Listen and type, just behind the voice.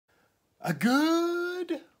A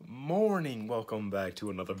good morning. Welcome back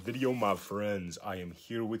to another video, my friends. I am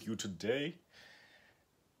here with you today.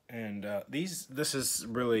 And this is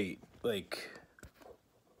really like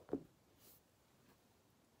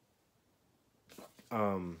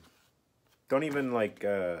don't even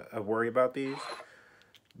worry about these,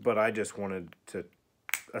 but I just wanted to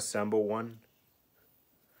assemble one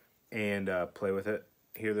and play with it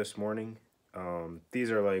here this morning.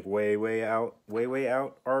 These are like way out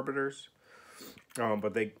arbiters.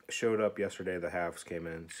 But they showed up yesterday. The halves came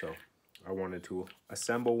in, so I wanted to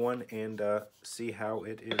assemble one and see how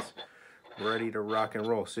it is ready to rock and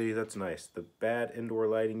roll. See, that's nice. The bad indoor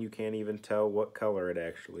lighting, you can't even tell what color it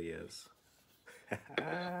actually is.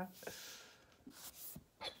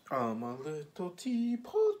 I'm a little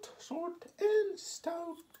teapot, short and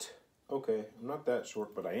stout. Okay, I'm not that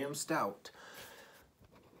short, but I am stout.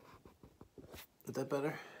 Is that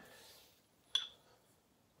better?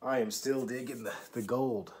 I am still digging the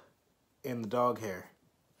gold in the dog hair.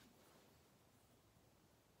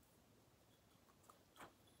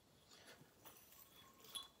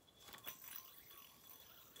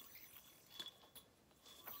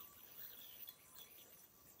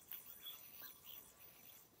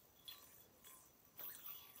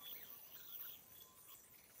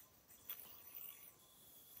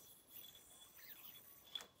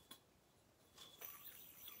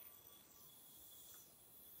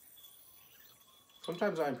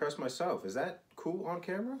 Sometimes I impress myself. Is that cool on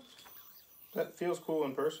camera? That feels cool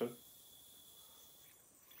in person.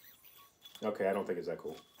 Okay, I don't think it's that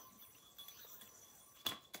cool.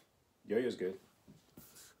 Yo-yo's good.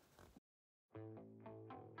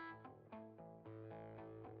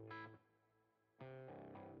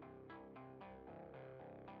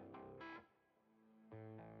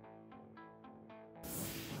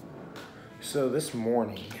 So this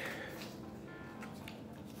morning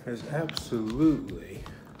has absolutely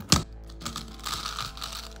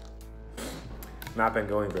not been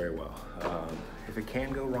going very well. If it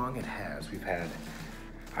can go wrong, it has. We've had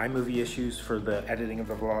iMovie issues for the editing of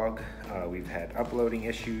the vlog. We've had uploading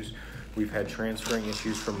issues. We've had transferring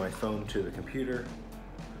issues from my phone to the computer.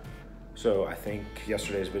 So I think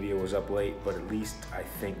yesterday's video was up late, but at least I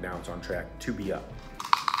think now it's on track to be up.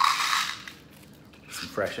 Some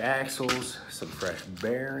fresh axles, some fresh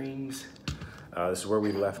bearings. This is where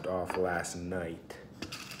we left off last night.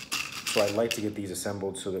 So I'd like to get these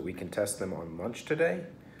assembled so that we can test them on lunch today.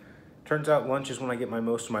 Turns out lunch is when I get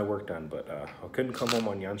most of my work done, but I couldn't come home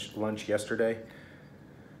on lunch yesterday.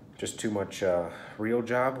 Just too much real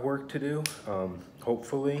job work to do.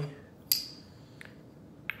 Hopefully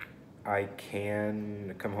I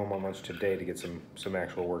can come home on lunch today to get some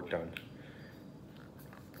actual work done.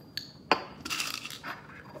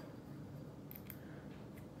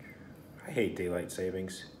 I hate daylight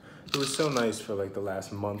savings. It was so nice for like the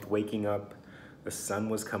last month, waking up, the sun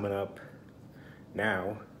was coming up.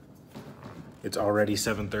 Now, it's already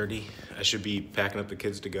 7:30. I should be packing up the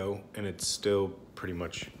kids to go, and it's still pretty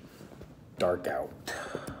much dark out.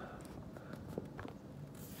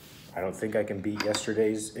 I don't think I can beat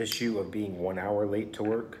yesterday's issue of being 1 hour late to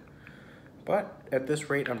work, but at this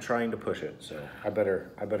rate, I'm trying to push it. So I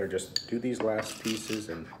better just do these last pieces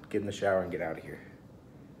and get in the shower and get out of here.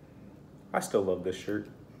 I still love this shirt.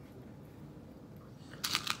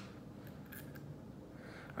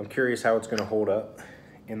 I'm curious how it's gonna hold up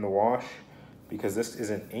in the wash, because this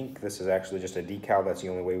isn't ink, this is actually just a decal. That's the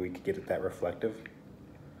only way we could get it that reflective.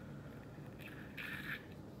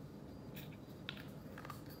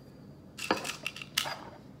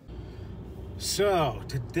 So,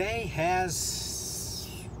 today has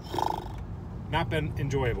not been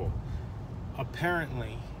enjoyable.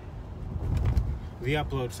 Apparently, the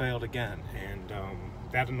upload failed again, and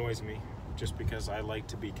that annoys me, just because I like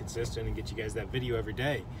to be consistent and get you guys that video every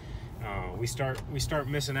day. We start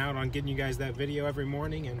missing out on getting you guys that video every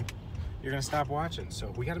morning, and you're gonna stop watching.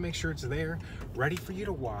 So we got to make sure it's there, ready for you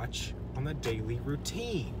to watch on the daily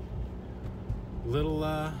routine.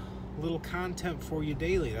 Little content for you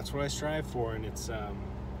daily. That's what I strive for, and it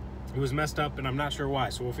was messed up, and I'm not sure why.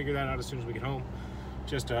 So we'll figure that out as soon as we get home.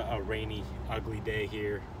 Just a rainy, ugly day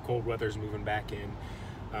here. Cold weather's moving back in.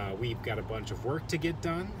 We've got a bunch of work to get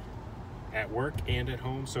done at work and at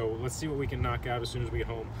home, so let's see what we can knock out as soon as we get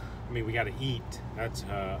home. I mean, we got to eat. That's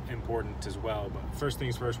important as well, but first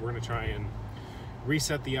things first, we're going to try and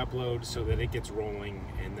reset the upload so that it gets rolling,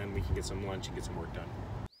 and then we can get some lunch and get some work done.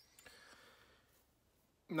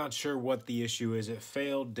 Not sure what the issue is. It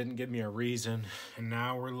failed, didn't give me a reason, and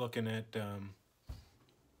now we're looking at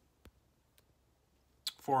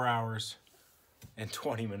 4 hours and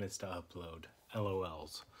 20 minutes to upload.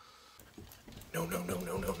 LOLs. No, no, no,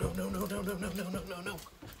 no, no, no, no, no, no, no, no, no, no, no, no.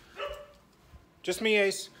 Just me,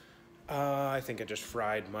 Ace. I think I just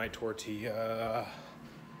fried my tortilla.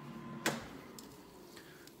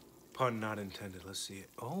 Pun not intended. Let's see it.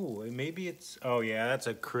 Oh, maybe it's... Oh, yeah, that's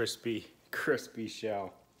a crispy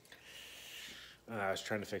shell. I was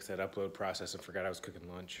trying to fix that upload process and forgot I was cooking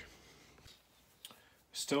lunch.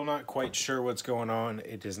 Still not quite sure what's going on.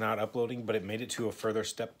 It is not uploading, but it made it to a further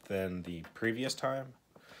step than the previous time.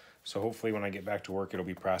 So hopefully when I get back to work, it'll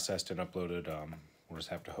be processed and uploaded. We'll just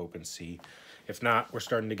have to hope and see. If not, we're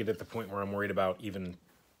starting to get at the point where I'm worried about even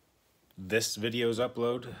this video's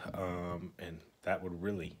upload. And that would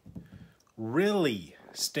really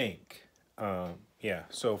stink. Yeah,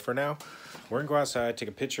 so for now, we're gonna go outside, take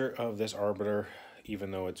a picture of this Arbiter,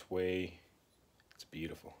 even though it's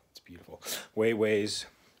beautiful. It's beautiful. Ways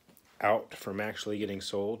out from actually getting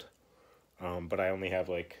sold. But I only have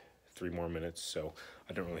like 3 more minutes, so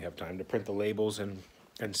I don't really have time to print the labels and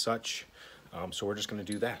such. So we're just gonna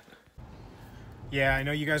do that. Yeah, I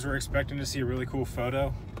know you guys were expecting to see a really cool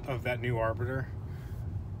photo of that new Arbiter,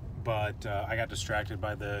 but I got distracted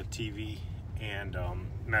by the TV and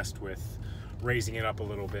messed with raising it up a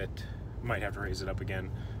little bit. Might have to raise it up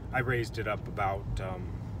again. I raised it up about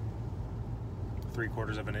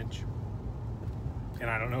 3/4 of an inch, and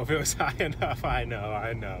I don't know if it was high enough. I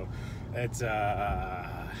know. It's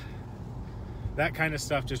that kind of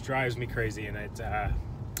stuff just drives me crazy, and it's I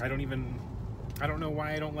don't know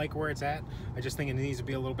why I don't like where it's at. I just think it needs to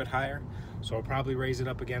be a little bit higher. So I'll probably raise it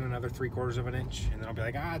up again another 3/4 of an inch, and then I'll be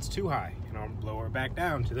like, it's too high, and I'll lower it back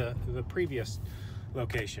down to the previous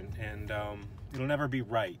location, and it'll never be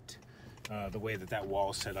right the way that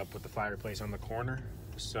wall's set up with the fireplace on the corner.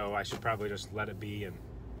 So I should probably just let it be and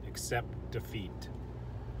accept defeat.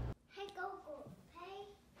 Hey Google,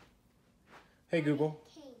 Hey Google,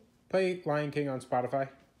 play Lion King on Spotify.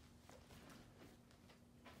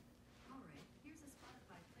 Alright, here's a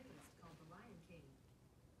Spotify playlist called The Lion King.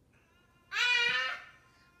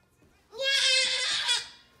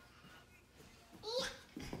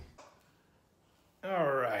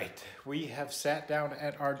 All right, we have sat down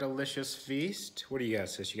at our delicious feast. What do you got,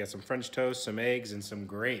 sis? You got some French toast, some eggs, and some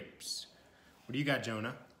grapes. What do you got,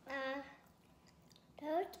 Jonah?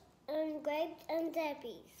 toast and grapes and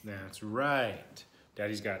zebbies. That's right.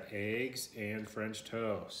 Daddy's got eggs and French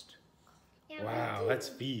toast. Yeah, Wow, let's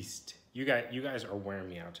feast. You guys are wearing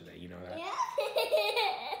me out today. You know that? Yeah.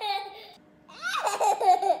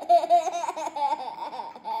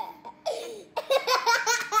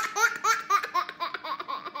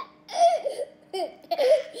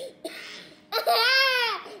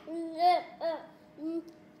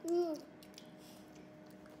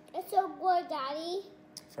 It's so good, Daddy.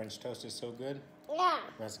 French toast is so good. Yeah.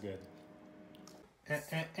 That's good.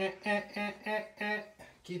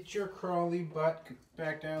 Get your crawly butt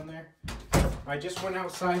back down there. I just went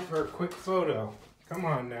outside for a quick photo. Come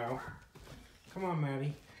on now. Come on,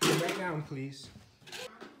 Maddie. Get back down, please.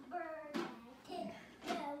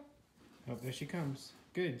 Oh, there she comes.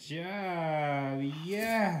 Good job.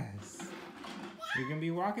 Yes. You're going to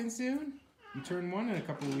be walking soon? You turn 1 in a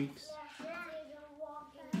couple of weeks.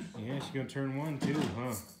 Yeah, she's going to turn 1 too,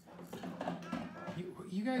 huh?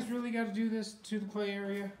 You guys really got to do this to the play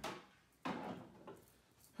area?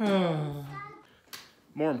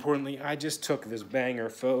 More importantly, I just took this banger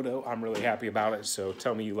photo. I'm really happy about it, so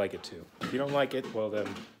tell me you like it too. If you don't like it, well then,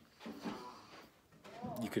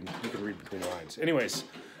 you can read between the lines. Anyways,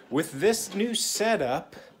 with this new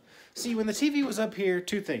setup, see, when the TV was up here,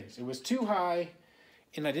 2 things. It was too high,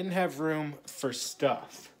 and I didn't have room for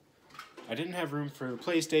stuff. I didn't have room for the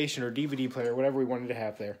PlayStation or DVD player, whatever we wanted to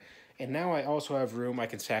have there. And now I also have room. I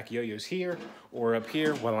can stack yo-yos here or up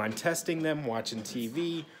here while I'm testing them, watching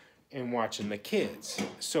TV, and watching the kids.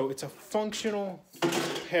 So it's a functional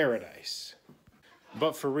paradise.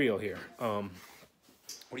 But for real here, what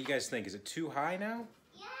do you guys think? Is it too high now?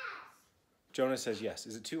 Yes. Jonah says yes.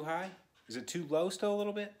 Is it too high? Is it too low still a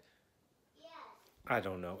little bit? Yes. I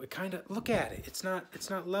don't know. It kind of, look at it. It's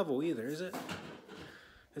not level either, is it?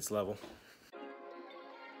 It's level.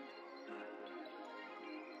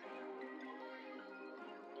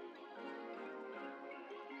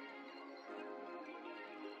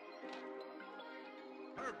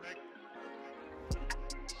 Perfect.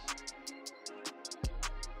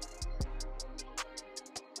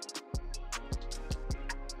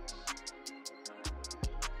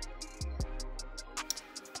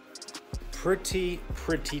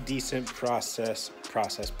 Pretty decent progress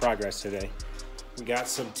today. We got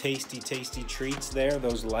some tasty treats there.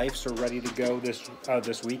 Those Lifes are ready to go this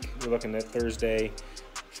week. We're looking at Thursday,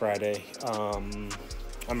 Friday. I'm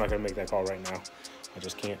not gonna make that call right now. I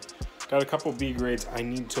just can't. Got a couple B grades I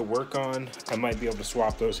need to work on. I might be able to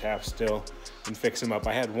swap those halves still and fix them up.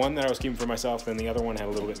 I had one that I was keeping for myself, and the other one had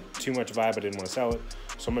a little bit too much vibe. I didn't want to sell it.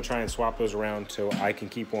 So I'm gonna try and swap those around till I can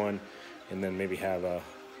keep one, and then maybe have a,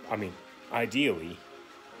 I mean, ideally,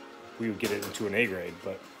 we would get it into an A grade,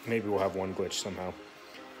 but maybe we'll have one glitch somehow.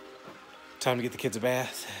 Time to get the kids a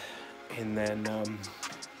bath, and then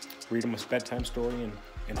read them a bedtime story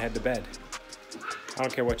and head to bed. I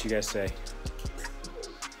don't care what you guys say.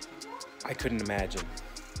 I couldn't imagine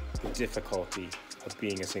the difficulty of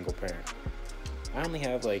being a single parent. I only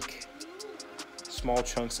have like small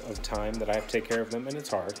chunks of time that I have to take care of them, and it's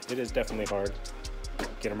hard. It is definitely hard.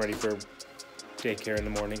 Get them ready for daycare in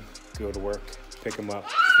the morning, go to work, pick them up,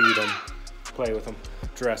 feed them, play with them,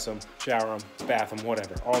 dress them, shower them, bath them,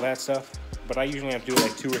 whatever, all that stuff. But I usually have to do it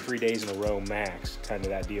like 2 or 3 days in a row max, kind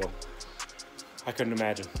of that deal. I couldn't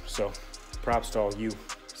imagine. So props to all you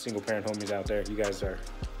single parent homies out there. You guys are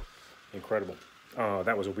incredible.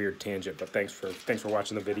 That was a weird tangent, but thanks for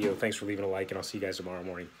watching the video. Thanks for leaving a like, and I'll see you guys tomorrow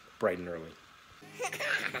morning, bright and early.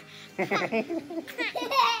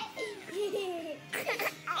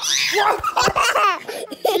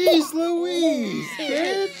 Jeez Louise,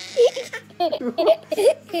 bitch!